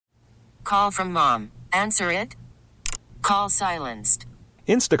call from mom. Answer it. Call silenced.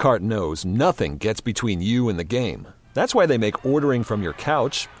 Instacart knows nothing gets between you and the game. That's why they make ordering from your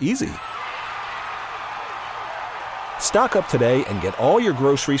couch easy. Stock up today and get all your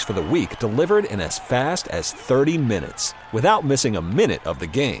groceries for the week delivered in as fast as 30 minutes without missing a minute of the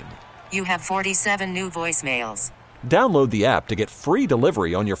game. You have 47 new voicemails. Download the app to get free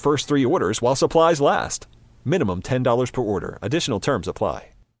delivery on your first 3 orders while supplies last. Minimum $10 per order. Additional terms apply.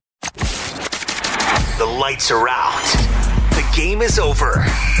 The lights are out. The game is over.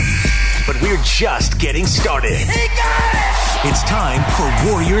 But we're just getting started. He got it! It's time for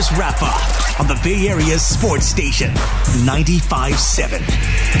Warriors Wrap-Up on the Bay Area's sports station, 95.7.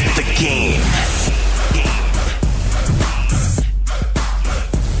 The Game.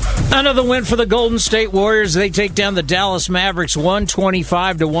 Another win for the Golden State Warriors. They take down the Dallas Mavericks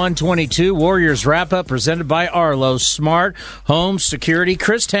 125-122. Warriors Wrap-Up presented by Arlo Smart Home Security.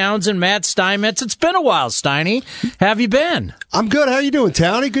 Chris Towns and Matt Steinmetz. It's been a while, Steiny. How have you been? I'm good. How you doing,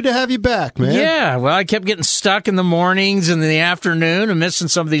 Townie? Good to have you back, man. Yeah, well, I kept getting stuck in the mornings and the afternoon and missing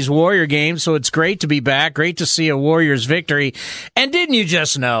some of these Warrior games, so it's great to be back. Great to see a Warriors victory. And didn't you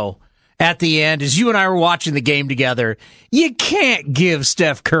just know, at the end, as you and I were watching the game together, you can't give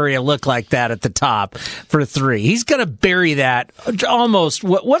Steph Curry a look like that at the top for 3. He's going to bury that almost.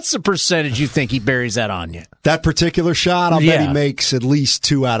 What's the percentage you think he buries that on you? That particular shot, I'll bet he makes at least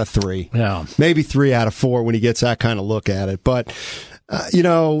 2 out of 3. Yeah. Maybe 3 out of 4 when he gets that kind of look at it. But,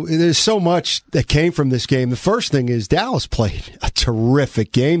 there's so much that came from this game. The first thing is Dallas played a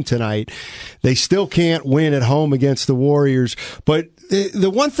terrific game tonight. They still can't win at home against the Warriors. But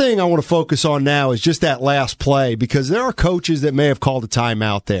the one thing I want to focus on now is just that last play, because there are coaches that may have called a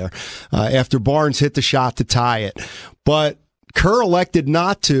timeout there after Barnes hit the shot to tie it. But Kerr elected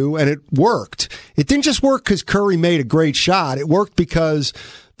not to, and it worked. It didn't just work because Curry made a great shot. It worked because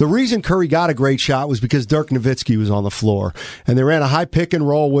the reason Curry got a great shot was because Dirk Nowitzki was on the floor, and they ran a high pick and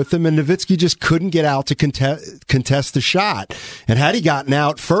roll with him, and Nowitzki just couldn't get out to contest the shot. And had he gotten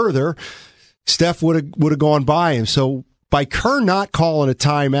out further, Steph would have gone by him. So by Kerr not calling a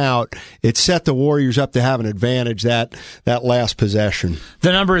timeout, it set the Warriors up to have an advantage that last possession.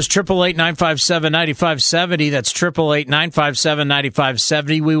 The number is 888-957-9570. That's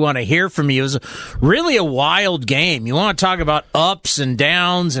 888-957-9570. We want to hear from you. It was really a wild game. You want to talk about ups and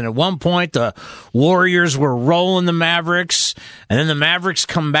downs, and at one point the Warriors were rolling the Mavericks, and then the Mavericks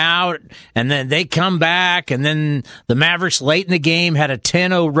come out, and then they come back, and then the Mavericks late in the game had a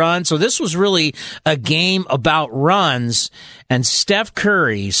 10-0 run. So this was really a game about runs. And Steph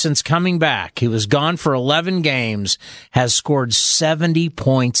Curry, since coming back, he was gone for 11 games, has scored 70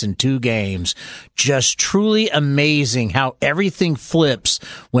 points in 2 games. Just truly amazing how everything flips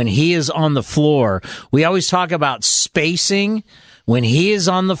when he is on the floor. We always talk about spacing. When he is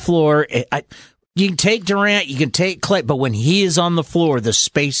on the floor, you can take Durant, you can take Clay, but when he is on the floor, the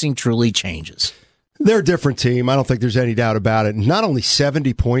spacing truly changes. They're a different team. I don't think there's any doubt about it. Not only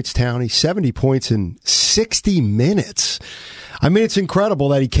 70 points, Townie, 70 points in 60 minutes. I mean, it's incredible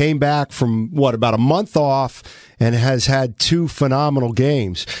that he came back from, about a month off and has had 2 phenomenal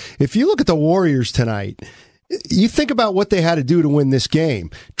games. If you look at the Warriors tonight, you think about what they had to do to win this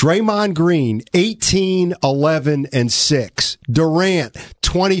game. Draymond Green, 18, 11, and 6. Durant,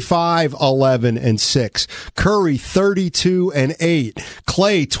 25, 11, and 6. Curry, 32 and 8.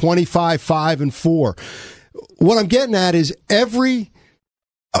 Clay, 25, 5, and 4. What I'm getting at is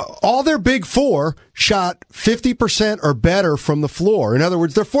all their big 4 shot 50% or better from the floor. In other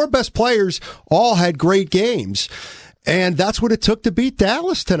words, their 4 best players all had great games. And that's what it took to beat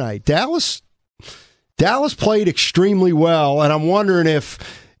Dallas tonight. Dallas played extremely well, and I'm wondering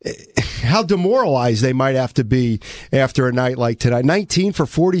how demoralized they might have to be after a night like tonight. 19 for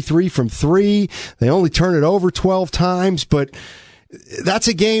 43 from 3. They only turn it over 12 times, but that's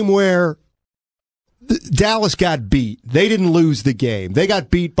a game where Dallas got beat. They didn't lose the game. They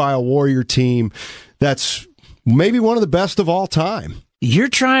got beat by a Warrior team that's maybe one of the best of all time.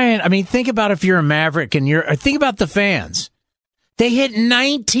 Think about if you're a Maverick and think about the fans. They hit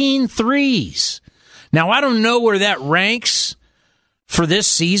 19 threes. Now, I don't know where that ranks for this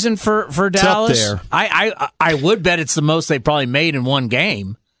season for Dallas. It's up there. I would bet it's the most they probably made in one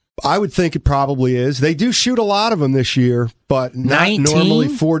game. I would think it probably is. They do shoot a lot of them this year, but not 19? Normally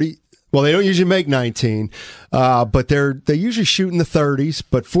 40. Well, they don't usually make 19, but they usually shoot in the 30s.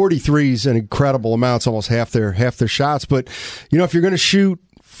 But 43 is an incredible amount. It's almost half their shots. But if you're going to shoot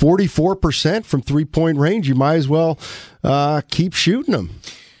 44% from 3-point range, you might as well keep shooting them.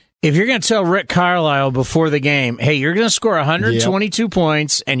 If you're going to tell Rick Carlisle before the game, hey, you're going to score 122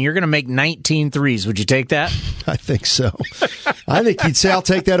 points and you're going to make 19 threes, would you take that? I think so. I think he'd say, I'll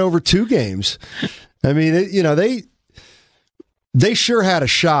take that over 2 games. I mean, they sure had a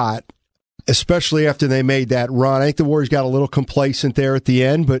shot, especially after they made that run. I think the Warriors got a little complacent there at the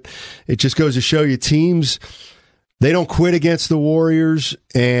end, but it just goes to show you teams, they don't quit against the Warriors.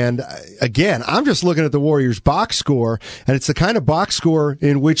 And again, I'm just looking at the Warriors box score, and it's the kind of box score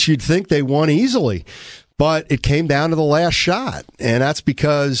in which you'd think they won easily. But it came down to the last shot, and that's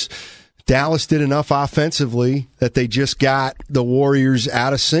because Dallas did enough offensively that they just got the Warriors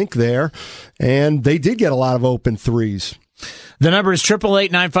out of sync there, and they did get a lot of open threes. The number is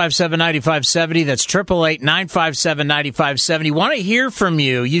 888-957-9570. That's 888-957-9570. Want to hear from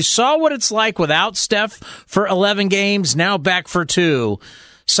you. You saw what it's like without Steph for 11 games, now back for 2.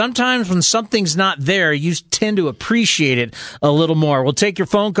 Sometimes when something's not there, you tend to appreciate it a little more. We'll take your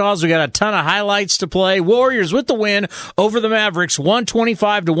phone calls. We got a ton of highlights to play. Warriors with the win over the Mavericks,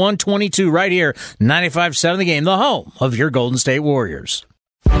 125-122 right here, 95.7 The Game, the home of your Golden State Warriors.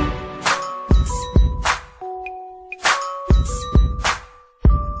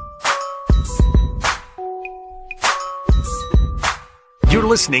 You're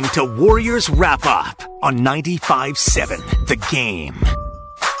listening to Warriors Wrap Up on 95.7 The Game.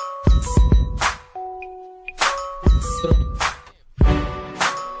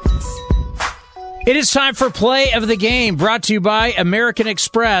 It is time for Play of the Game, brought to you by American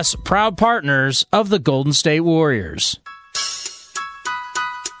Express, proud partners of the Golden State Warriors.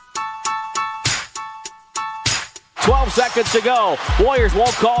 12 seconds to go. Warriors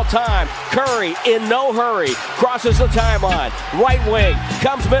won't call time. Curry in no hurry. Crosses the timeline. Right wing.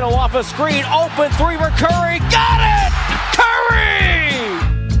 Comes middle off a screen. Open 3 for Curry. Got it! Curry!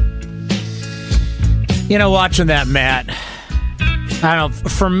 You know, watching that, Matt, I don't know,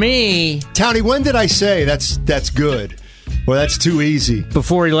 for me... Townie, when did I say that's good? Or that's too easy?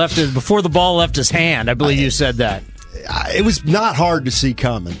 Before the ball left his hand, I believe you said that. It was not hard to see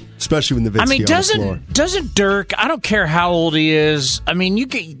coming, especially when the Nowitzki on the floor. Doesn't Dirk, I don't care how old he is, I mean, you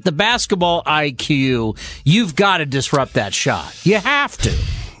get the basketball IQ, you've got to disrupt that shot. You have to.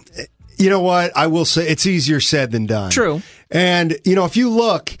 You know what? I will say it's easier said than done. True. And, if you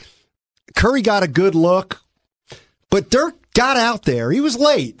look, Curry got a good look, but Dirk got out there. He was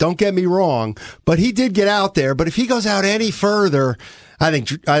late, don't get me wrong, but he did get out there. But if he goes out any further, I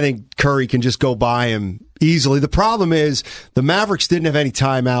think Curry can just go by him easily. The problem is the Mavericks didn't have any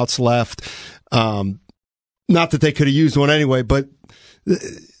timeouts left. Not that they could have used one anyway, but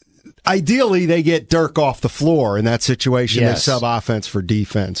ideally they get Dirk off the floor in that situation. Yes. They sub offense for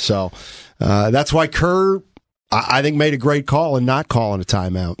defense. So that's why Kerr, I think, made a great call in not calling a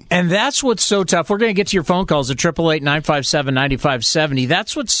timeout. And that's what's so tough. We're going to get to your phone calls at 888-957-9570.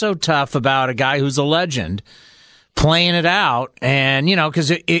 That's what's so tough about a guy who's a legend playing it out. And,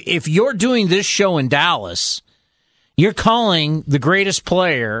 because if you're doing this show in Dallas, you're calling the greatest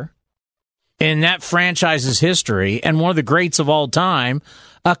player in that franchise's history and one of the greats of all time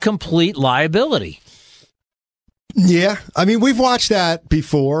a complete liability. Yeah, I mean, we've watched that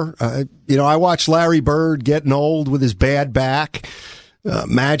before. I watched Larry Bird getting old with his bad back.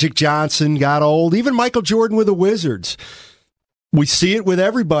 Magic Johnson got old. Even Michael Jordan with the Wizards. We see it with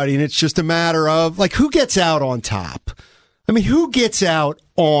everybody, and it's just a matter of, who gets out on top? I mean, who gets out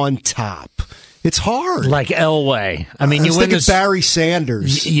on top? It's hard. Like Elway. I mean, you win this. Barry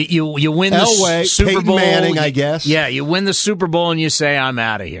Sanders. You win the Elway, Super Peyton Bowl. Manning, I guess. Yeah, you win the Super Bowl, and you say, I'm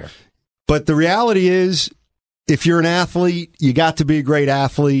out of here. But the reality is, if you're an athlete, you got to be a great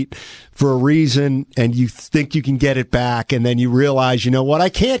athlete for a reason, and you think you can get it back, and then you realize, you know what, I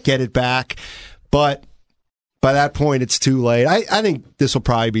can't get it back, but by that point, it's too late. I think this will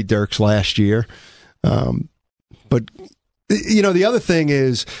probably be Dirk's last year. But, the other thing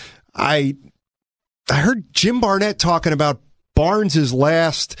is, I heard Jim Barnett talking about Barnes'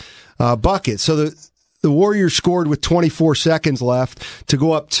 last bucket. So the Warriors scored with 24 seconds left to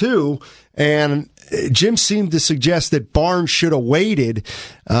go up 2, and Jim seemed to suggest that Barnes should have waited.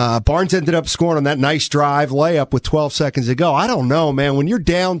 Barnes ended up scoring on that nice drive layup with 12 seconds to go. I don't know, man. When you're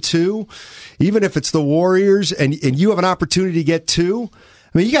down 2, even if it's the Warriors and you have an opportunity to get 2,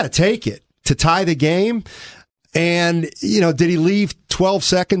 I mean, you got to take it to tie the game. And, did he leave 12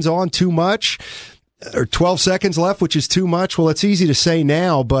 seconds on too much? Or 12 seconds left, which is too much? Well, it's easy to say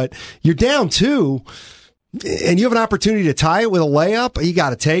now, but you're down 2. And you have an opportunity to tie it with a layup, you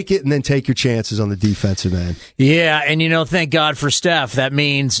got to take it and then take your chances on the defensive end. Yeah, and thank God for Steph. That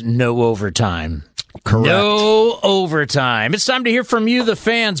means no overtime. Correct. No overtime. It's time to hear from you, the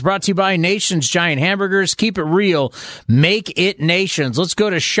fans, brought to you by Nation's Giant Hamburgers. Keep it real. Make it Nations. Let's go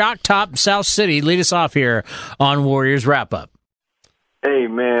to Shock Top, South City. Lead us off here on Warriors Wrap-Up. Hey,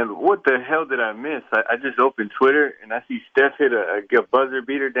 man, what the hell did I miss? I just opened Twitter, and I see Steph hit a buzzer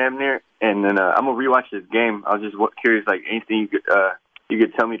beater damn near, and then I'm going to rewatch this game. I was just curious, like, anything you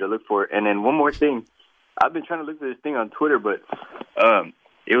could tell me to look for. And then one more thing. I've been trying to look for this thing on Twitter, but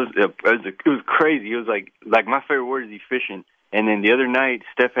it was crazy. It was like my favorite word is efficient. And then the other night,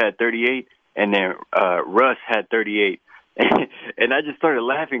 Steph had 38, and then Russ had 38. And I just started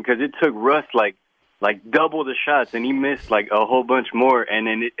laughing because it took Russ, like double the shots, and he missed like a whole bunch more, and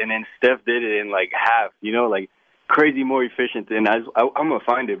then Steph did it in like half, like crazy more efficient. And I'm gonna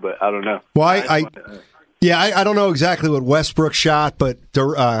find it, but I don't know. Well, I don't know exactly what Westbrook shot, but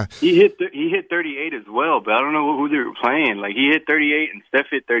he hit 38 as well. But I don't know who they were playing. Like he hit 38 and Steph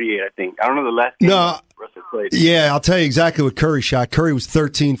hit 38. I think I don't know the last game Russell played. Yeah, I'll tell you exactly what Curry shot. Curry was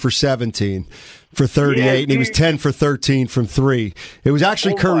 13 for 17. For 38, and he was 10 for 13 from 3. It was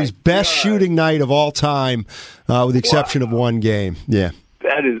actually Curry's best shooting night of all time, with the exception of one game. Yeah.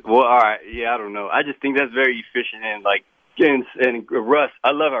 That is, well, all right. Yeah, I don't know. I just think that's very efficient. And Russ,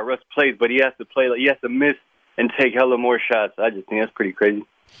 I love how Russ plays, but he has to miss and take hella more shots. I just think that's pretty crazy.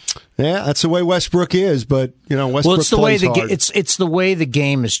 Yeah, that's the way Westbrook is, but, Westbrook well, it's the plays way hard. It's the way the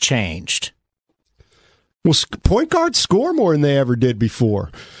game has changed. Well, point guards score more than they ever did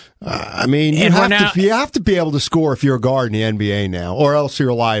before. You have to be able to score if you're a guard in the NBA now, or else you're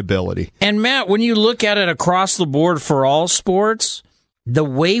a liability. And Matt, when you look at it across the board for all sports, the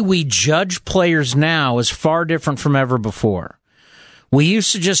way we judge players now is far different from ever before. We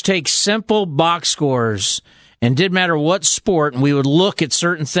used to just take simple box scores, and didn't matter what sport, and we would look at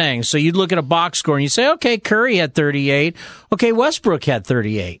certain things. So you'd look at a box score and you say, okay, Curry had 38. Okay, Westbrook had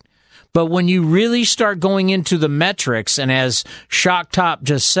 38. But when you really start going into the metrics, and as Shock Top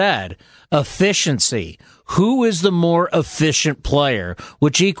just said, efficiency, who is the more efficient player,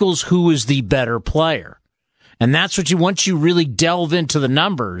 which equals who is the better player. And that's what once you really delve into the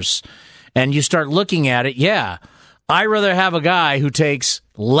numbers and you start looking at it, I'd rather have a guy who takes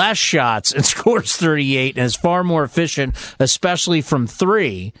less shots and scores 38 and is far more efficient, especially from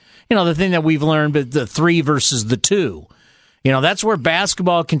 3. The thing that we've learned, but the 3 versus the 2. That's where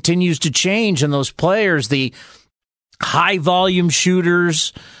basketball continues to change, and those players, the high volume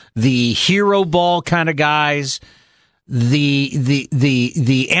shooters, the hero ball kind of guys, the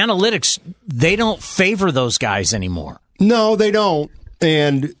analytics, they don't favor those guys anymore. No, they don't.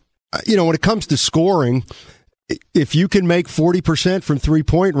 And when it comes to scoring, if you can make 40% from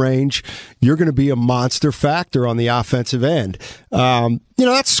 3-point range, you're going to be a monster factor on the offensive end.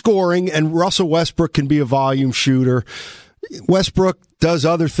 That's scoring, and Russell Westbrook can be a volume shooter. Westbrook does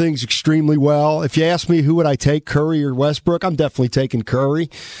other things extremely well. If you ask me who would I take, Curry or Westbrook, I'm definitely taking Curry.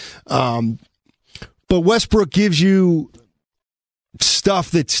 But Westbrook gives you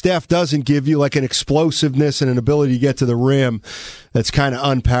stuff that Steph doesn't give you, like an explosiveness and an ability to get to the rim that's kind of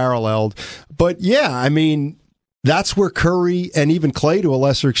unparalleled. But that's where Curry and even Klay to a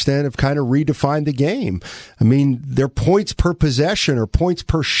lesser extent have kind of redefined the game. Their points per possession or points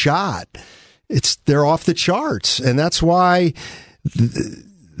per shot, they're off the charts, and that's why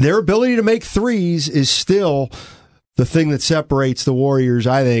their ability to make threes is still the thing that separates the Warriors,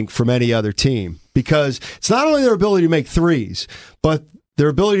 I think, from any other team. Because it's not only their ability to make threes, but their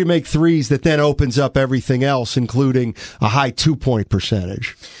ability to make threes that then opens up everything else, including a high 2-point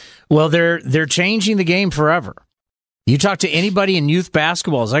percentage. Well, they're changing the game forever. You talk to anybody in youth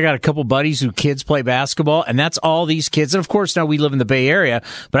basketballs. I got a couple buddies who kids play basketball, and that's all these kids. And of course, now we live in the Bay Area,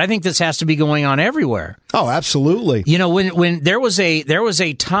 but I think this has to be going on everywhere. Oh, absolutely. When there was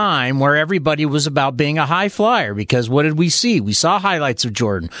a time where everybody was about being a high flyer, because what did we see? We saw highlights of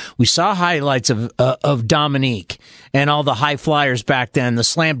Jordan. We saw highlights of Dominique and all the high flyers back then. The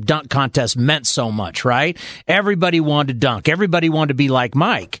slam dunk contest meant so much, right? Everybody wanted to dunk. Everybody wanted to be like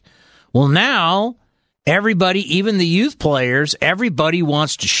Mike. Well, now everybody, even the youth players, everybody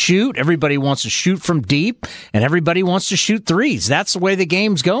wants to shoot. Everybody wants to shoot from deep, and everybody wants to shoot threes. That's the way the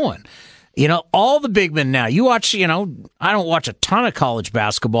game's going. All the big men now. You watch, I don't watch a ton of college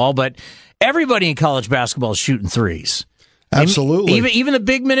basketball, but everybody in college basketball is shooting threes. Absolutely. Even the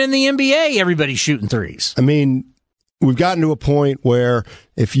big men in the NBA, everybody's shooting threes. We've gotten to a point where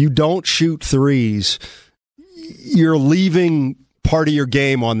if you don't shoot threes, you're leaving part of your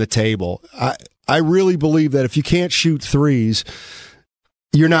game on the table. I really believe that if you can't shoot threes,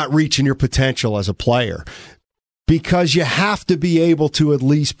 you're not reaching your potential as a player, because you have to be able to at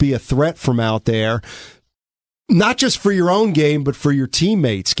least be a threat from out there, not just for your own game, but for your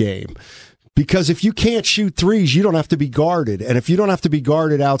teammates' game. Because if you can't shoot threes, you don't have to be guarded. And if you don't have to be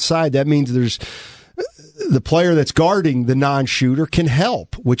guarded outside, that means there's the player that's guarding the non-shooter can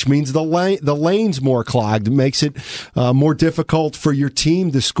help, which means the lane's more clogged. It makes it more difficult for your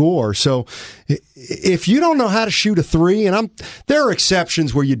team to score. So if you don't know how to shoot a three, and there are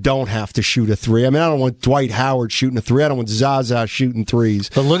exceptions where you don't have to shoot a three. I mean, I don't want Dwight Howard shooting a three. I don't want Zaza shooting threes.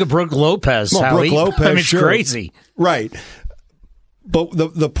 But look at Brook Lopez. Well, Brook Lopez, I mean, it's sure. crazy. Right. But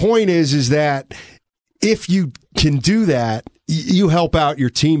the point is that if you can do that, you help out your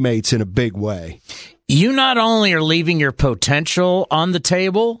teammates in a big way. You not only are leaving your potential on the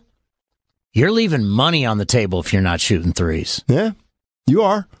table, you're leaving money on the table if you're not shooting threes. Yeah, you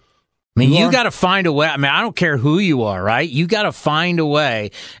are. I mean, you got to find a way. I mean, I don't care who you are, right? You got to find a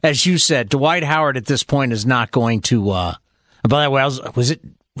way. As you said, Dwight Howard at this point is not going to. By the way, was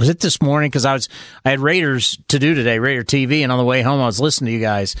it this morning? Because I had Raiders to do today, Raider TV, and on the way home I was listening to you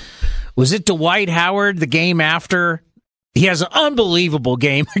guys. Was it Dwight Howard the game after? He has an unbelievable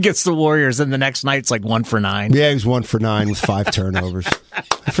game against the Warriors, and the next night it's like 1 for 9. Yeah, he was 1 for 9 with 5 turnovers.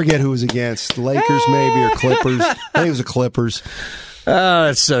 I forget who it was against. The Lakers, maybe, or Clippers. I think it was the Clippers. Oh,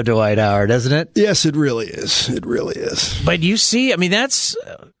 it's so Dwight Howard, isn't it? Yes, it really is. It really is. But you see, I mean, this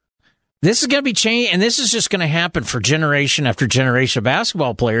is going to be changed, and this is just going to happen for generation after generation of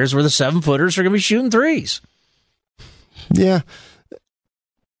basketball players where the 7-footers are going to be shooting threes. Yeah.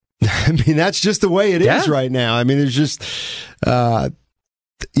 I mean, that's just the way it is right now. I mean, there's just,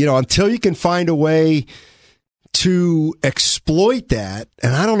 until you can find a way to exploit that,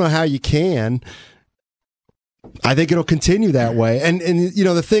 and I don't know how you can, I think it'll continue that way. And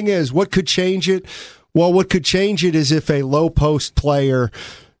the thing is, what could change it? Well, what could change it is if a low post player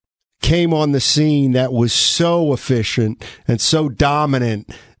came on the scene that was so efficient and so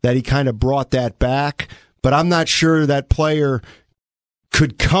dominant that he kind of brought that back. But I'm not sure that player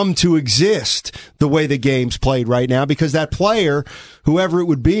could come to exist the way the game's played right now, because that player, whoever it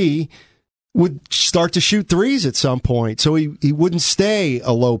would be, would start to shoot threes at some point. So he wouldn't stay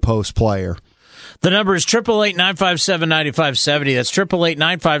a low post player. The number is 888-957-9570. That's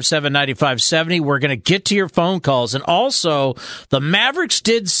 888-957-9570. We're going to get to your phone calls. And also, the Mavericks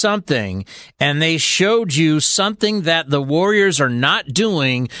did something, and they showed you something that the Warriors are not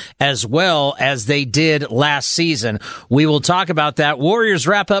doing as well as they did last season. We will talk about that. Warriors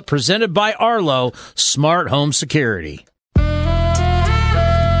Wrap-Up presented by Arlo Smart Home Security.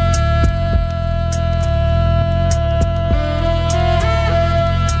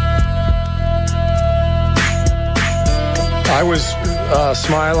 I was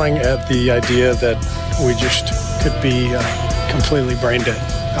smiling at the idea that we just could be completely brain dead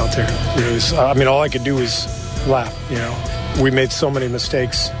out there. It was, all I could do was laugh. We made so many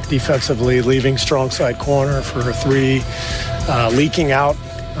mistakes defensively, leaving strong side corner for a three, leaking out,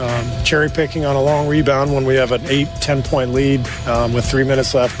 cherry picking on a long rebound when we have an 8-10 point lead with 3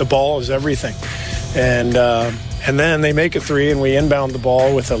 minutes left. The ball is everything, and then they make a three, and we inbound the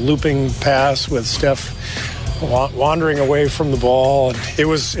ball with a looping pass with Steph wandering away from the ball. It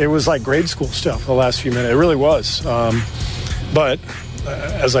was like grade school stuff the last few minutes. It really was. But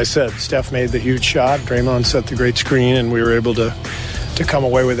as I said, Steph made the huge shot. Draymond set the great screen, and we were able to come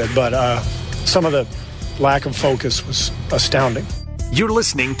away with it. But some of the lack of focus was astounding. You're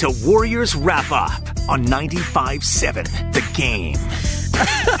listening to Warriors Wrap Up on 95.7 The Game.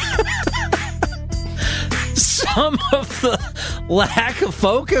 Some of the lack of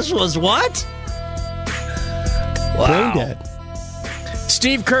focus was what? Wow. Brain dead.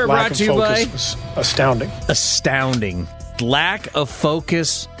 Steve Kerr Lack brought of to you by... focus was astounding. Astounding. Lack of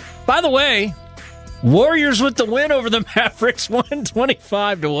focus. By the way, Warriors with the win over the Mavericks,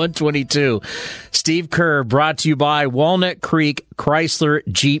 125-122. Steve Kerr brought to you by Walnut Creek Chrysler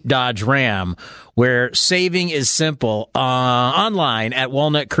Jeep Dodge Ram, where saving is simple. Online at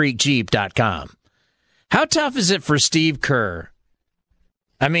walnutcreekjeep.com. How tough is it for Steve Kerr?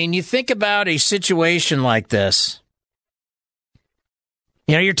 I mean, you think about a situation like this.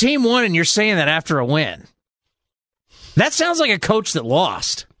 Your team won, and you're saying that after a win. That sounds like a coach that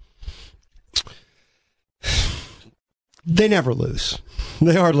lost. They never lose.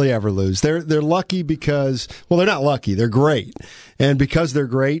 They hardly ever lose. They're lucky because, well, they're not lucky. They're great. And because they're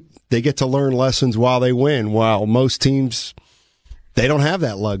great, they get to learn lessons while they win, while most teams, they don't have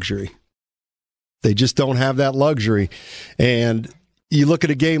that luxury. They just don't have that luxury. And you look at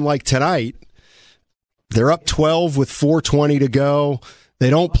a game like tonight, they're up 12 with 4:20 to go. They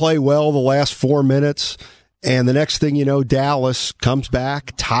don't play well the last 4 minutes. And the next thing you know, Dallas comes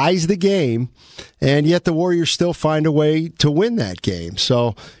back, ties the game, and yet the Warriors still find a way to win that game.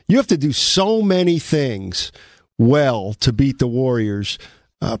 So you have to do so many things well to beat the Warriors.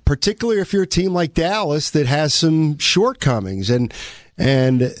 particularly if you're a team like Dallas that has some shortcomings. And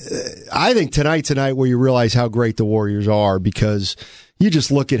I think tonight's a night where you realize how great the Warriors are, because you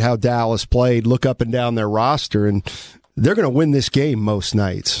just look at how Dallas played, look up and down their roster, and they're going to win this game most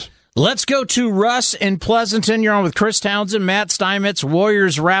nights. Let's go to Russ in Pleasanton. You're on with Chris Townsend, Matt Steinmetz.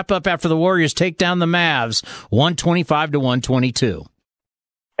 Warriors wrap up after the Warriors take down the Mavs, 125-122.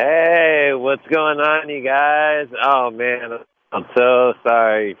 Hey, what's going on, you guys? Oh, man, I'm so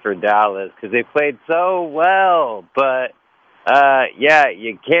sorry for Dallas because they played so well. But, yeah,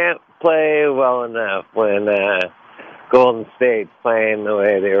 you can't play well enough when Golden State's playing the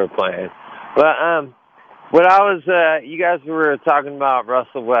way they were playing. But, what I was, you guys were talking about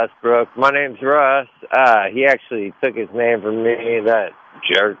Russell Westbrook. My name's Russ. He actually took his name from me, that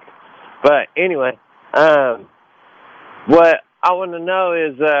jerk. But anyway, what I want to know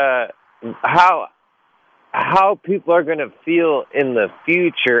is how people are going to feel in the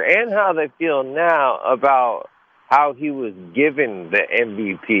future and how they feel now about how he was given the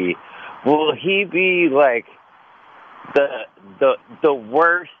MVP. Will he be like the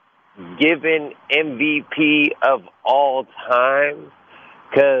worst given MVP of all time?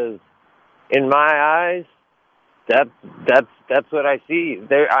 Because in my eyes, that's what I see.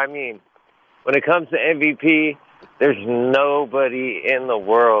 I mean, when it comes to MVP, there's nobody in the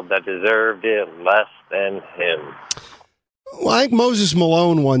world that deserved it less than him. Well, I think Moses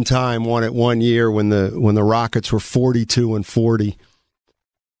Malone one time won it one year when the Rockets were 42-40.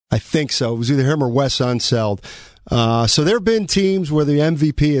 I think so. It was either him or Wes Unseld. So there have been teams where the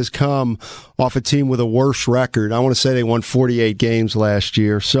MVP has come off a team with a worse record. I want to say they won 48 games last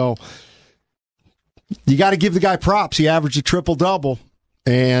year. So you got to give the guy props. He averaged a triple-double.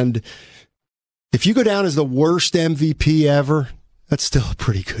 And if you go down as the worst MVP ever, that's still a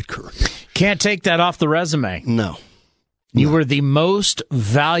pretty good career. Can't take that off the resume. No. You were the most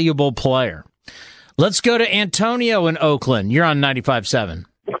valuable player. Let's go to Antonio in Oakland. You're on 95.7.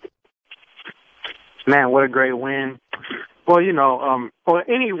 Man, what a great win. Well,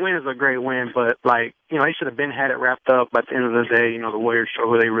 any win is a great win, but, they should have had it wrapped up by the end of the day. The Warriors show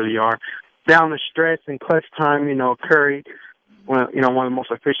who they really are. Down the stretch in clutch time, Curry, one of the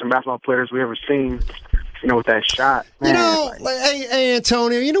most efficient basketball players we've ever seen, with that shot. Man, hey,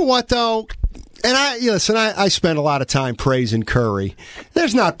 Antonio, you know what, though? And I spend a lot of time praising Curry.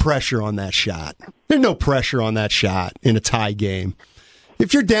 There's not pressure on that shot. There's no pressure on that shot in a tie game.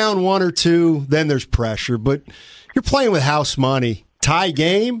 If you're down one or two, then there's pressure. But you're playing with house money. Tie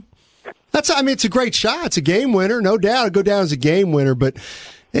game? It's a great shot. It's a game winner, no doubt. It'll go down as a game winner, but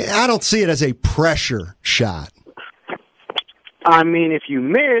I don't see it as a pressure shot. If you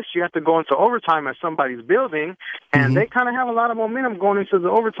miss, you have to go into overtime at somebody's building, and they kind of have a lot of momentum going into the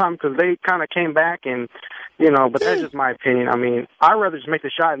overtime because they kind of came back and, but that's just my opinion. I'd rather just make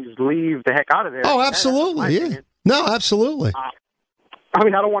the shot and just leave the heck out of there. Oh, absolutely, yeah. No, absolutely. I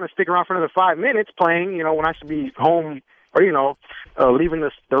don't want to stick around for another 5 minutes playing, when I should be home or, leaving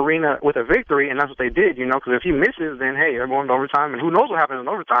the arena with a victory, and that's what they did, because if he misses, then, hey, they're going to overtime, and who knows what happens in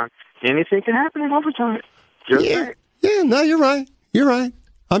overtime. Anything can happen in overtime. Yeah, no, you're right. You're right.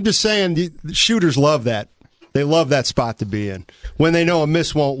 I'm just saying the shooters love that. They love that spot to be in when they know a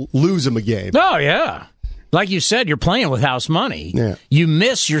miss won't lose them a game. Oh, yeah. Like you said, you're playing with house money. Yeah. You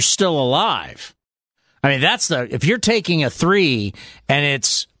miss, you're still alive. If you're taking a three and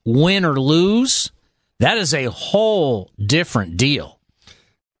it's win or lose, that is a whole different deal.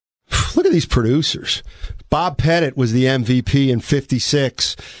 Look at these producers. Bob Pettit was the MVP in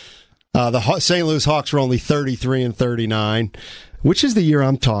 56. The St. Louis Hawks were only 33-39, which is the year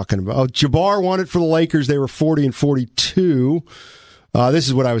I'm talking about. Oh, Jabbar won it for the Lakers. They were 40-42. This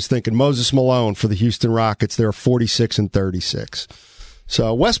is what I was thinking. Moses Malone for the Houston Rockets. They were 46-36.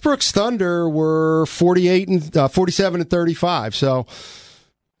 So Westbrook's Thunder were 47-35. So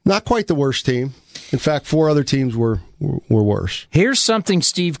not quite the worst team. In fact, 4 other teams were worse. Here's something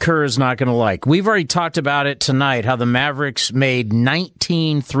Steve Kerr is not going to like. We've already talked about it tonight, how the Mavericks made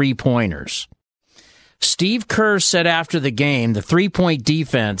 19 three-pointers. Steve Kerr said after the game, the three-point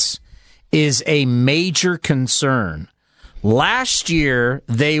defense is a major concern. Last year,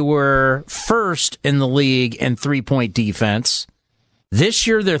 they were first in the league in three-point defense. This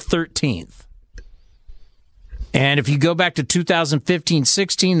year, they're 13th. And if you go back to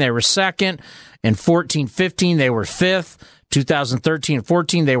 2015-16, they were second. In 14-15, they were fifth.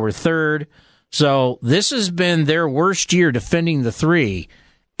 2013-14, they were third. So this has been their worst year defending the three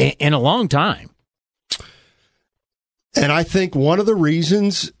in a long time. And I think one of the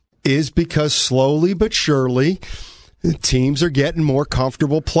reasons is because slowly but surely, teams are getting more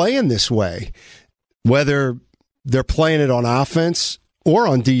comfortable playing this way. Whether they're playing it on offense or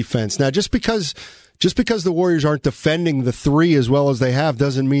on defense. Now, just because the Warriors aren't defending the three as well as they have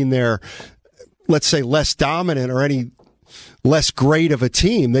doesn't mean they're, let's say, less dominant or any less great of a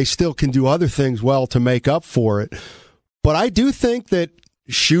team. They still can do other things well to make up for it. But I do think that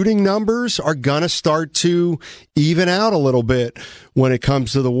shooting numbers are going to start to even out a little bit when it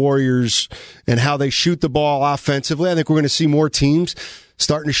comes to the Warriors and how they shoot the ball offensively. I think we're going to see more teams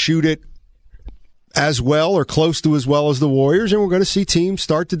starting to shoot it as well or close to as well as the Warriors, and we're going to see teams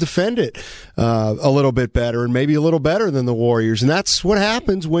start to defend it a little bit better and maybe a little better than the Warriors. And that's what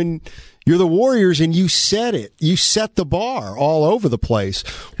happens when you're the Warriors and you set it. You set the bar all over the place.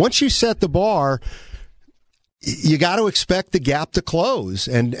 Once you set the bar, you got to expect the gap to close,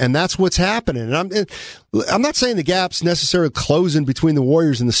 and that's what's happening. And I'm not saying the gap's necessarily closing between the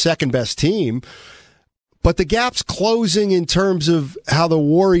Warriors and the second best team, but the gap's closing in terms of how the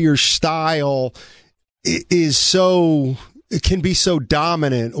Warriors' style is it can be so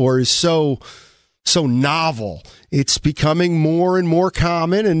dominant or is so novel. It's becoming more and more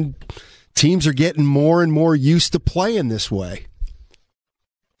common, and teams are getting more and more used to playing this way.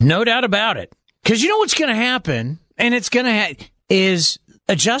 No doubt about it. Because you know what's going to happen, and it's going to is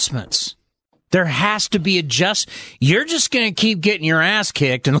adjustments. There has to be You're just going to keep getting your ass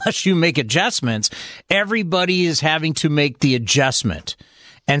kicked unless you make adjustments. Everybody is having to make the adjustment.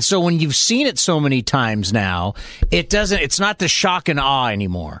 And so when you've seen it so many times now, it's not the shock and awe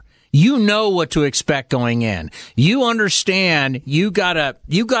anymore. You know what to expect going in. You understand you gotta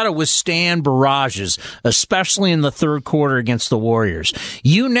withstand barrages, especially in the third quarter against the Warriors.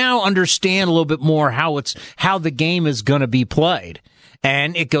 You now understand a little bit more how the game is gonna be played.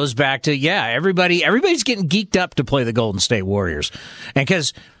 And it goes back to, everybody's getting geeked up to play the Golden State Warriors. And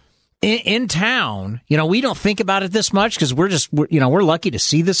because in town, we don't think about it this much because we're lucky to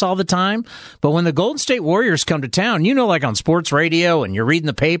see this all the time. But when the Golden State Warriors come to town, like on sports radio and you're reading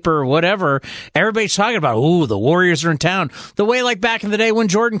the paper or whatever, everybody's talking about, the Warriors are in town. The way like back in the day when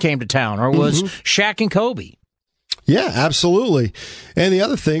Jordan came to town or was Shaq and Kobe. Yeah, absolutely. And the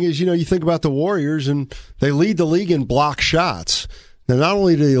other thing is, you think about the Warriors and they lead the league in block shots. Now, not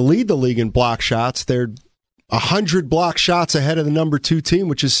only do they lead the league in block shots, they're 100 block shots ahead of the number 2 team,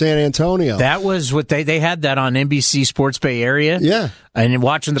 which is San Antonio. That was what they had that on NBC Sports Bay Area. Yeah. And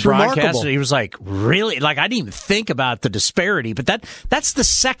watching the broadcast, remarkable. He was like, really? Like, I didn't even think about the disparity, but that's the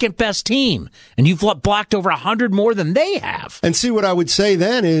second best team. And you've blocked over 100 more than they have. And see, what I would say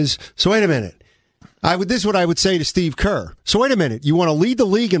then is, so wait a minute. This is what I would say to Steve Kerr. So wait a minute. You want to lead the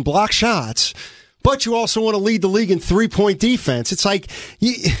league in block shots, but you also want to lead the league in 3-point defense. It's like,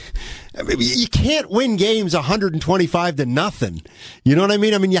 you can't win games 125-0. You know what I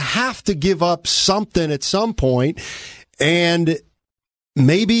mean? I mean, you have to give up something at some point, and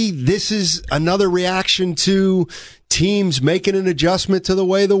maybe this is another reaction to teams making an adjustment to the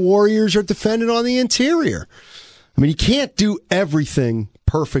way the Warriors are defended on the interior. I mean, you can't do everything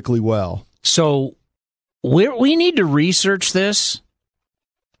perfectly well. So we need to research this.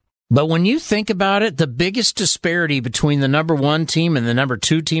 But when you think about it, the biggest disparity between the number 1 team and the number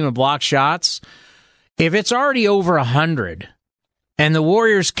 2 team in block shots, if it's already over 100 and the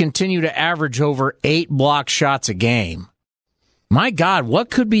Warriors continue to average over 8 block shots a game, my God, what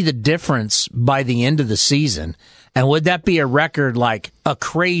could be the difference by the end of the season? And would that be a record, like a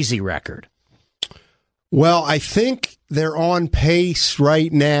crazy record? Well, I think they're on pace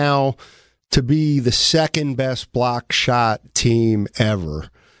right now to be the second best block shot team ever.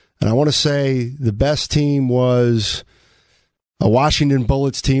 And I want to say the best team was a Washington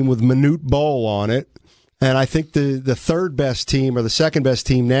Bullets team with Manute Bol on it. And I think the third best team or the second best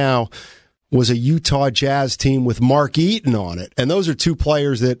team now was a Utah Jazz team with Mark Eaton on it. And those are 2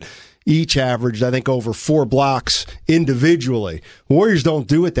 players that each averaged, I think, over 4 blocks individually. Warriors don't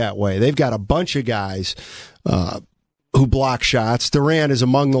do it that way. They've got a bunch of guys who block shots. Durant is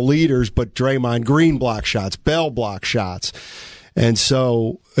among the leaders, but Draymond Green block shots, Bell block shots. And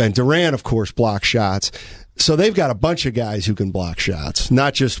Durant, of course, blocks shots. So they've got a bunch of guys who can block shots,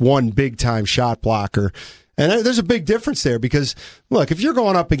 not just one big-time shot blocker. And there's a big difference there because, look, if you're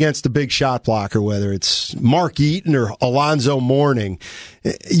going up against a big shot blocker, whether it's Mark Eaton or Alonzo Mourning,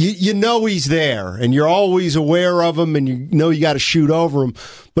 you know he's there, and you're always aware of him, and you know you got to shoot over him.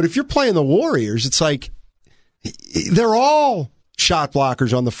 But if you're playing the Warriors, it's like they're all shot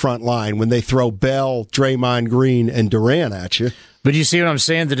blockers on the front line when they throw Bell, Draymond Green, and Durant at you. But you see what I'm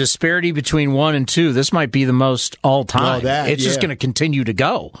saying? The disparity between 1 and 2, this might be the most all-time. It's just going to continue to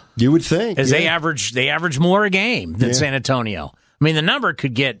go. You would think. As they average more a game than San Antonio. I mean, the number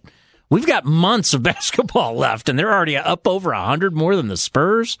could get... We've got months of basketball left, and they're already up over 100 more than the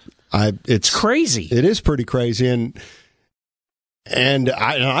Spurs. It's crazy. It is pretty crazy, and And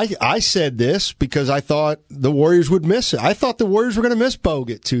I said this because I thought the Warriors would miss it. I thought the Warriors were going to miss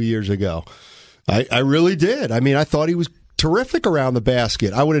Bogut 2 years ago. I really did. I mean, I thought he was terrific around the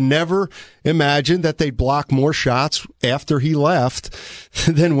basket. I would have never imagined that they'd block more shots after he left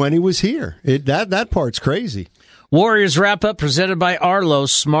than when he was here. That part's crazy. Warriors wrap up presented by Arlo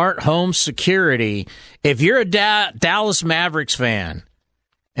Smart Home Security. If you're a Dallas Mavericks fan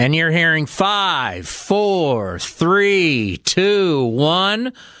and you're hearing 5, 4, 3, 2,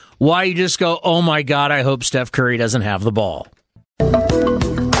 1, why you just go, oh my God, I hope Steph Curry doesn't have the ball.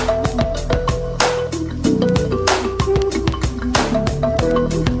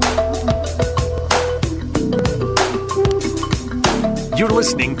 You're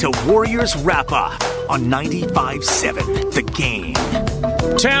listening to Warriors Wrap Up on 95.7 The Game.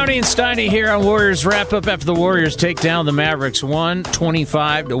 Townie and Steiny here on Warriors Wrap Up after the Warriors take down the Mavericks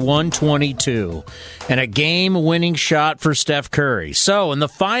 125-122 and a game-winning shot for Steph Curry. So in the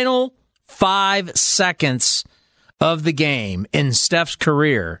final 5 seconds of the game in Steph's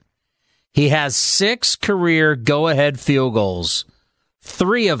career, he has 6 career go-ahead field goals.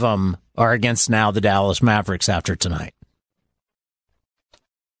 3 of them are against now the Dallas Mavericks after tonight.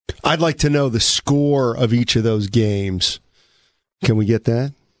 I'd like to know the score of each of those games. Can we get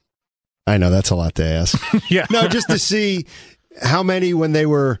that? I know that's a lot to ask. Yeah. No, just to see how many when they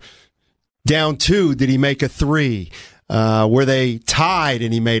were down 2 did he make a 3? Were they tied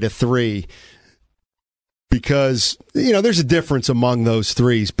and he made a 3? Because, there's a difference among those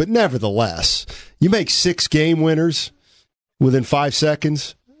threes, but nevertheless, you make 6 game winners within 5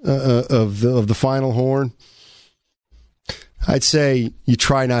 seconds of the final horn. I'd say you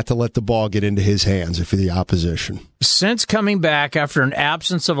try not to let the ball get into his hands if you're the opposition. Since coming back after an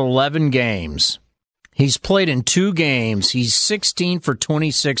absence of 11 games, he's played in 2 games. He's 16 for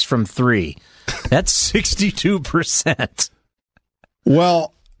 26 from 3. That's 62%.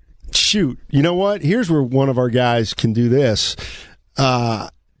 Well, shoot. You know what? Here's where one of our guys can do this.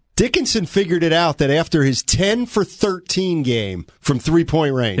 Dickinson figured it out that after his 10 for 13 game from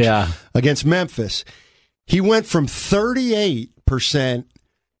 3-point range against Memphis, he went from 38%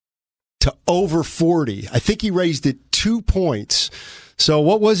 to over 40. I think he raised it 2 points. So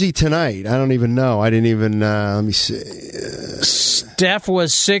what was he tonight? I don't even know. I didn't even, let me see. Steph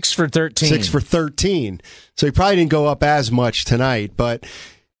was 6 for 13. 6 for 13. So he probably didn't go up as much tonight. But,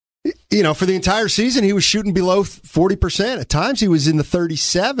 for the entire season, he was shooting below 40%. At times he was in the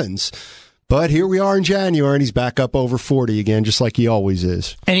 37s. But here we are in January, and he's back up over 40 again, just like he always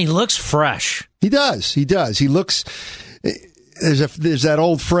is. And he looks fresh. He does. He looks... There's that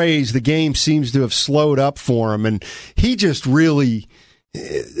old phrase, the game seems to have slowed up for him, and he just really...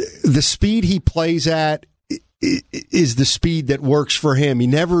 The speed he plays at is the speed that works for him. He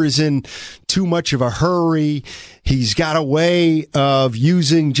never is in too much of a hurry. He's got a way of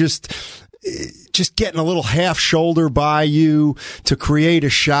using just getting a little half shoulder by you to create a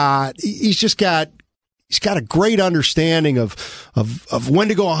shot. He's got a great understanding of when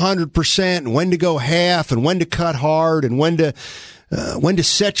to go 100% and when to go half and when to cut hard and when to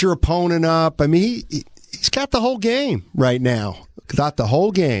set your opponent up. I mean, he's got the whole game right now. Got the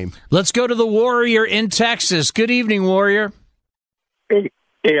whole game. Let's go to the Warrior in Texas. Good evening, Warrior. Hey,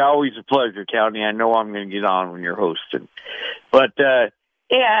 always a pleasure, Townie. I know I'm going to get on when you're hosting. But, I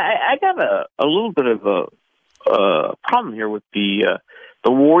got a little bit of a problem here with the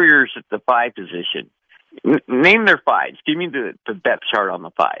Warriors at the 5 position. Name their 5s. Give me the depth chart on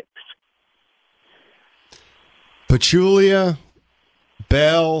the 5s. Pachulia,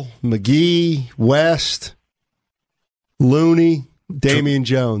 Bell, McGee, West, Looney, Damian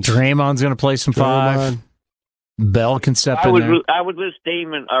Jones. Draymond's going to play some 5. Bell can step in there. I would list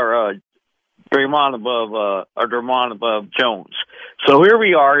Damon or Draymond above Jones. So here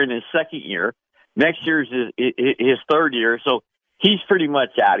we are in his second year. Next year is his third year, so he's pretty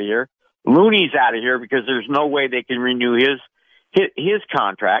much out of here. Looney's out of here because there's no way they can renew his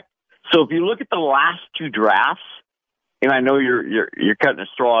contract. So if you look at the last 2 drafts, and I know you're cutting the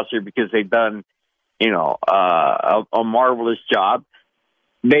straws here because they've done a marvelous job.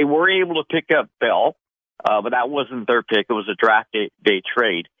 They were able to pick up Bell, but that wasn't their pick. It was a draft day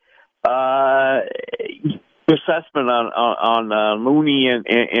trade. Assessment on Looney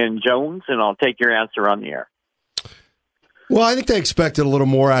and Jones, and I'll take your answer on the air. Well, I think they expected a little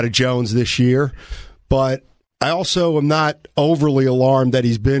more out of Jones this year, but I also am not overly alarmed that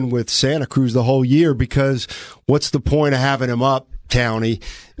he's been with Santa Cruz the whole year, because what's the point of having him up, Townie,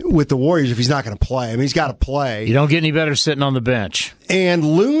 with the Warriors if he's not going to play? I mean, he's got to play. You don't get any better sitting on the bench. And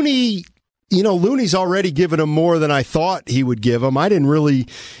Looney, Looney's already given him more than I thought he would give him. I didn't really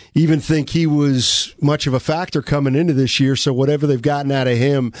even think he was much of a factor coming into this year, so whatever they've gotten out of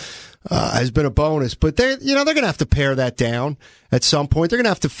him has been a bonus. But they're going to have to pare that down at some point. They're going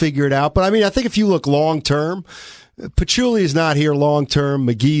to have to figure it out. But, I think if you look long-term, Pachulia is not here long-term.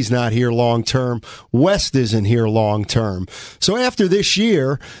 McGee's not here long-term. West isn't here long-term. So after this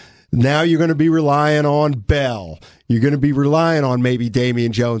year, now you're going to be relying on Bell. You're going to be relying on maybe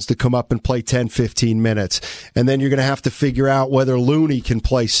Damian Jones to come up and play 10, 15 minutes. And then you're going to have to figure out whether Looney can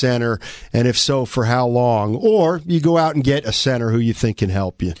play center, and if so, for how long. Or you go out and get a center who you think can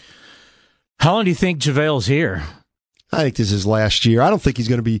help you. How long do you think JaVale's here? I think this is last year. I don't think he's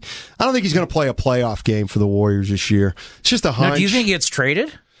going to play a playoff game for the Warriors this year. It's just a hunch. Now, do you think he gets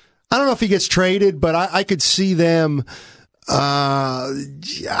traded? I don't know if he gets traded, but I could see them.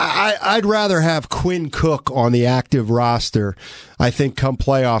 I'd rather have Quinn Cook on the active roster, I think, come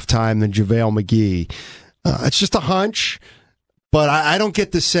playoff time than JaVale McGee. It's just a hunch, but I don't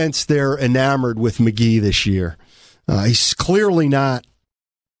get the sense they're enamored with McGee this year. He's clearly not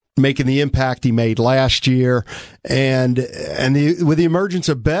making the impact he made last year, and with the emergence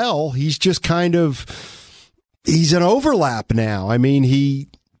of Bell, he's just he's an overlap now.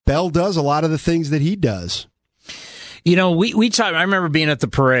 Bell does a lot of the things that he does. We talked. I remember being at the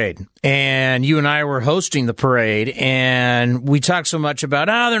parade, and you and I were hosting the parade, and we talked so much about,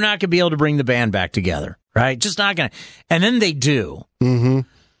 they're not going to be able to bring the band back together, right? Just not going to. And then they do. Mm-hmm.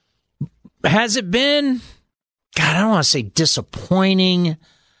 Has it been, God, I don't want to say disappointing,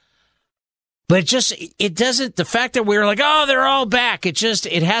 but it doesn't, the fact that we were like, they're all back, it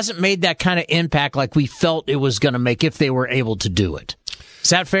hasn't made that kind of impact like we felt it was going to make if they were able to do it.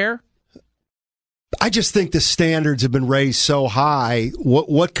 Is that fair? I just think the standards have been raised so high.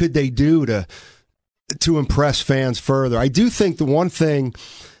 What could they do to impress fans further? I do think the one thing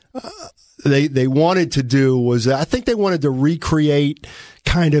they wanted to do was, I think they wanted to recreate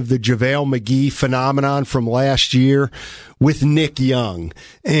kind of the JaVale McGee phenomenon from last year with Nick Young.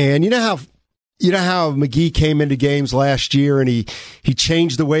 And you know how McGee came into games last year and he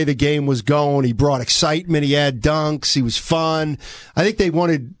changed the way the game was going. He brought excitement. He had dunks. He was fun. I think they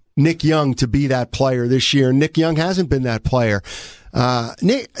wanted Nick Young to be that player this year. Nick Young hasn't been that player.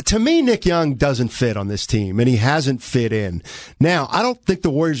 To me, Nick Young doesn't fit on this team, and he hasn't fit in. Now, I don't think the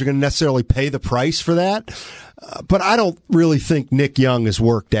Warriors are going to necessarily pay the price for that, but I don't really think Nick Young has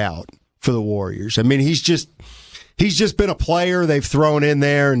worked out for the Warriors. He's just been a player they've thrown in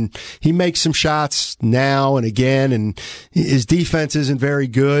there, and he makes some shots now and again, and his defense isn't very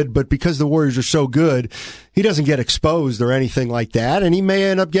good, but because the Warriors are so good, he doesn't get exposed or anything like that, and he may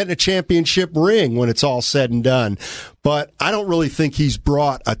end up getting a championship ring when it's all said and done. But I don't really think he's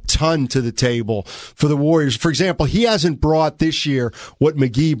brought a ton to the table for the Warriors. For example, he hasn't brought this year what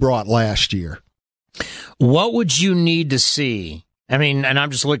McGee brought last year. What would you need to see? And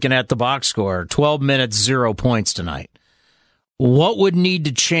I'm just looking at the box score, 12 minutes, 0 points tonight. What would need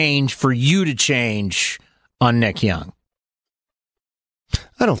to change for you to change on Nick Young?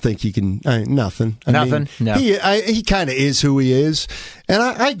 I don't think he can. Nothing. Nothing? No. He kind of is who he is. And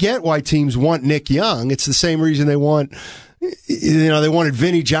I get why teams want Nick Young. It's the same reason they want, they wanted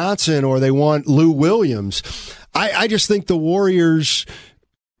Vinnie Johnson or they want Lou Williams. I just think the Warriors,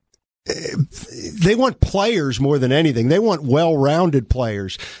 they want players more than anything. They want well-rounded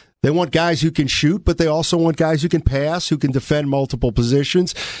players. They want guys who can shoot, but they also want guys who can pass, who can defend multiple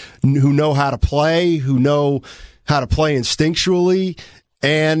positions, who know how to play, who know how to play instinctually.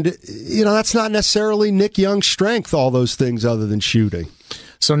 And, that's not necessarily Nick Young's strength, all those things other than shooting.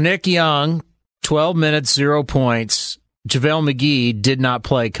 So Nick Young, 12 minutes, 0 points. JaVale McGee did not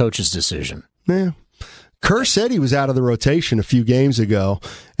play, coach's decision. Yeah. Kerr said he was out of the rotation a few games ago,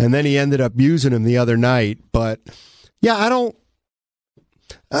 and then he ended up using him the other night. But, yeah, I don't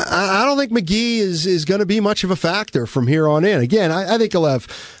think McGee is going to be much of a factor from here on in. Again, I think he'll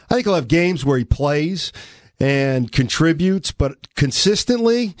have games where he plays and contributes, but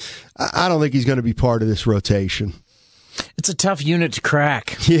consistently, I don't think he's going to be part of this rotation. It's a tough unit to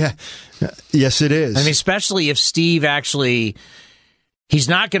crack. Yeah. Yes, it is. Especially if Steve he's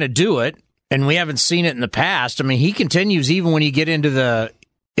not going to do it, and we haven't seen it in the past. He continues even when you get into the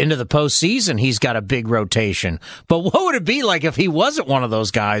postseason, he's got a big rotation. But what would it be like if he wasn't one of those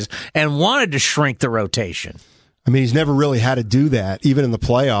guys and wanted to shrink the rotation? He's never really had to do that, even in the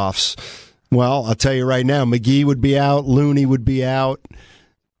playoffs. Well, I'll tell you right now, McGee would be out, Looney would be out.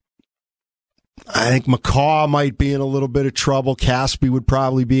 I think McCaw might be in a little bit of trouble. Caspi would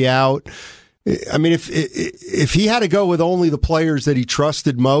probably be out. If he had to go with only the players that he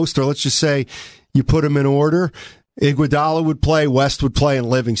trusted most, or let's just say you put them in order, Iguodala would play, West would play, and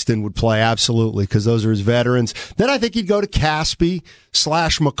Livingston would play, absolutely, because those are his veterans. Then I think he'd go to Caspi /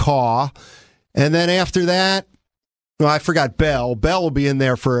 McCaw. And then after that, well, I forgot Bell. Bell will be in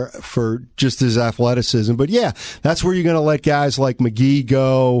there for just his athleticism. But yeah, that's where you're going to let guys like McGee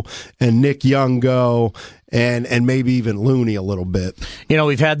go and Nick Young go and maybe even Looney a little bit. You know,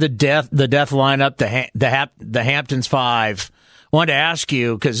 we've had the death lineup, the Hamptons 5. I wanted to ask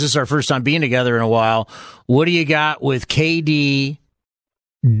you, because this is our first time being together in a while, what do you got with KD?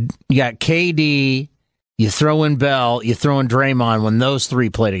 You got KD, you throw in Bell, you throw in Draymond when those three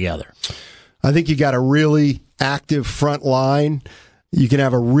play together. I think you got a really active front line. You can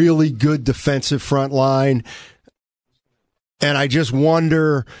have a really good defensive front line. And I just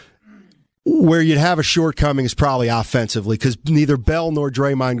wonder where you'd have a shortcoming is probably offensively, because neither Bell nor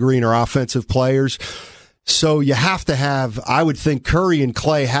Draymond Green are offensive players. So you have to have, I would think Curry and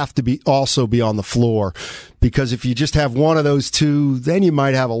Clay have to also be on the floor, because if you just have one of those two, then you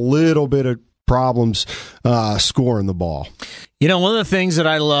might have a little bit of problems scoring the ball. You know, one of the things that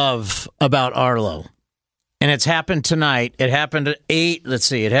I love about Arlo, and it's happened tonight, it happened at 8,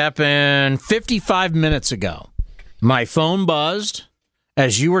 it happened 55 minutes ago. My phone buzzed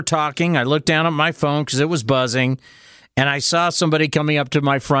as you were talking. I looked down at my phone because it was buzzing, and I saw somebody coming up to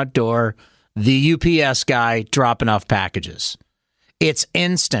my front door, the UPS guy dropping off packages. It's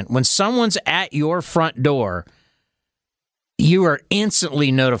instant. When someone's at your front door, you are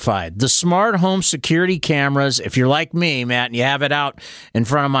instantly notified. The smart home security cameras, if you're like me, Matt, and you have it out in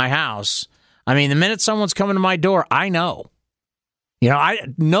front of my house, I mean, the minute someone's coming to my door, I know. You know, I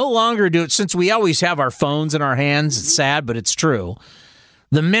no longer do it, since we always have our phones in our hands. It's sad, but it's true.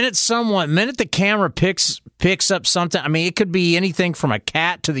 The minute the camera picks up something, I mean, it could be anything from a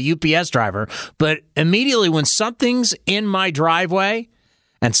cat to the UPS driver, but immediately when something's in my driveway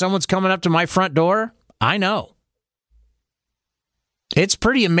and someone's coming up to my front door, I know. It's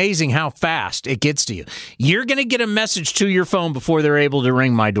pretty amazing how fast it gets to you. You're going to get a message to your phone before they're able to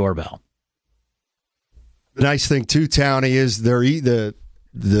ring my doorbell. The nice thing, too, Townie, is the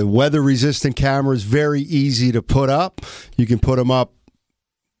weather-resistant camera is very easy to put up. You can put them up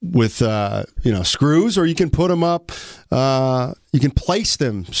with screws, or you can put them up. You can place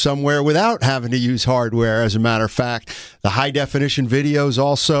them somewhere without having to use hardware. As a matter of fact, the high definition video is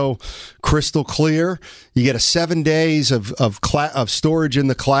also crystal clear. You get 7 days of storage in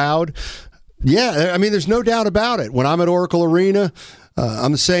the cloud. Yeah, I mean, there's no doubt about it. When I'm at Oracle Arena,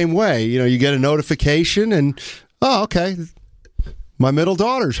 I'm the same way. You know, you get a notification and, oh, okay, my middle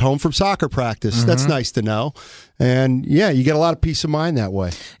daughter's home from soccer practice. Mm-hmm. That's nice to know. And, yeah, you get a lot of peace of mind that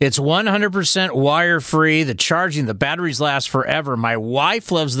way. It's 100% wire-free. The batteries last forever. My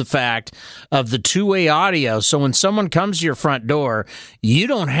wife loves the fact of the two-way audio. So when someone comes to your front door, you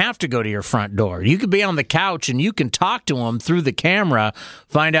don't have to go to your front door. You could be on the couch and you can talk to them through the camera,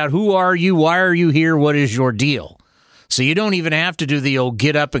 find out who are you, why are you here, what is your deal. So you don't even have to do the old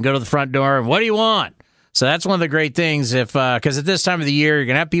get up and go to the front door and what do you want? So that's one of the great things, because at this time of the year, you're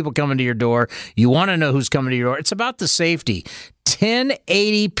going to have people coming to your door. You want to know who's coming to your door. It's about the safety.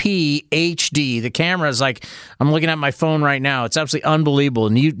 1080p HD. The camera is like, I'm looking at my phone right now. It's absolutely unbelievable.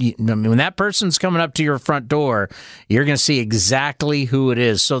 And when that person's coming up to your front door, you're going to see exactly who it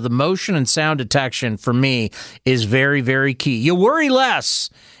is. So the motion and sound detection, for me, is very, very key. You worry less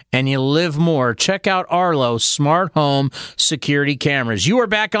and you live more. Check out Arlo Smart Home Security Cameras. You are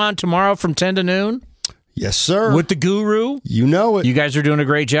back on tomorrow from 10 to noon? Yes, sir. With the guru? You know it. You guys are doing a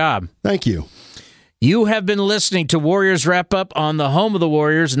great job. Thank you. You have been listening to Warriors Wrap Up on the home of the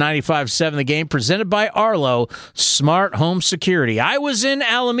Warriors, 95.7 The Game, presented by Arlo Smart Home Security. I was in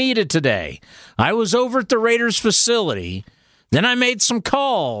Alameda today. I was over at the Raiders facility. Then I made some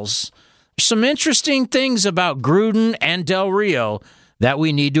calls. Some interesting things about Gruden and Del Rio that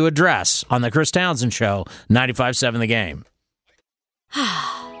we need to address on the Chris Townsend Show, 95.7 The Game.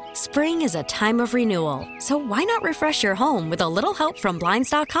 Spring is a time of renewal, so why not refresh your home with a little help from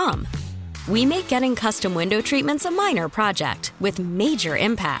Blinds.com? We make getting custom window treatments a minor project with major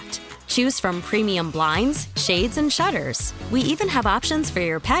impact. Choose from premium blinds, shades, and shutters. We even have options for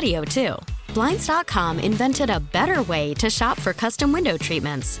your patio, too. Blinds.com invented a better way to shop for custom window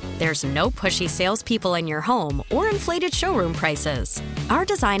treatments. There's no pushy salespeople in your home or inflated showroom prices. Our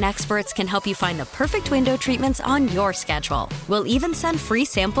design experts can help you find the perfect window treatments on your schedule. We'll even send free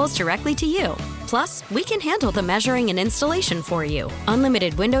samples directly to you. Plus, we can handle the measuring and installation for you.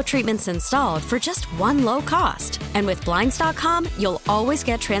 Unlimited window treatments installed for just one low cost. And with Blinds.com, you'll always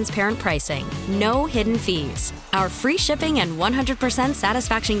get transparent pricing. No hidden fees. Our free shipping and 100%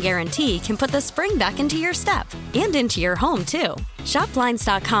 satisfaction guarantee can put the spring back into your step and into your home, too. Shop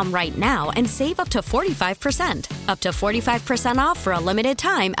Blinds.com right now and save up to 45%. Up to 45% off for a limited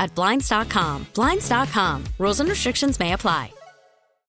time at Blinds.com. Blinds.com. Rules and restrictions may apply.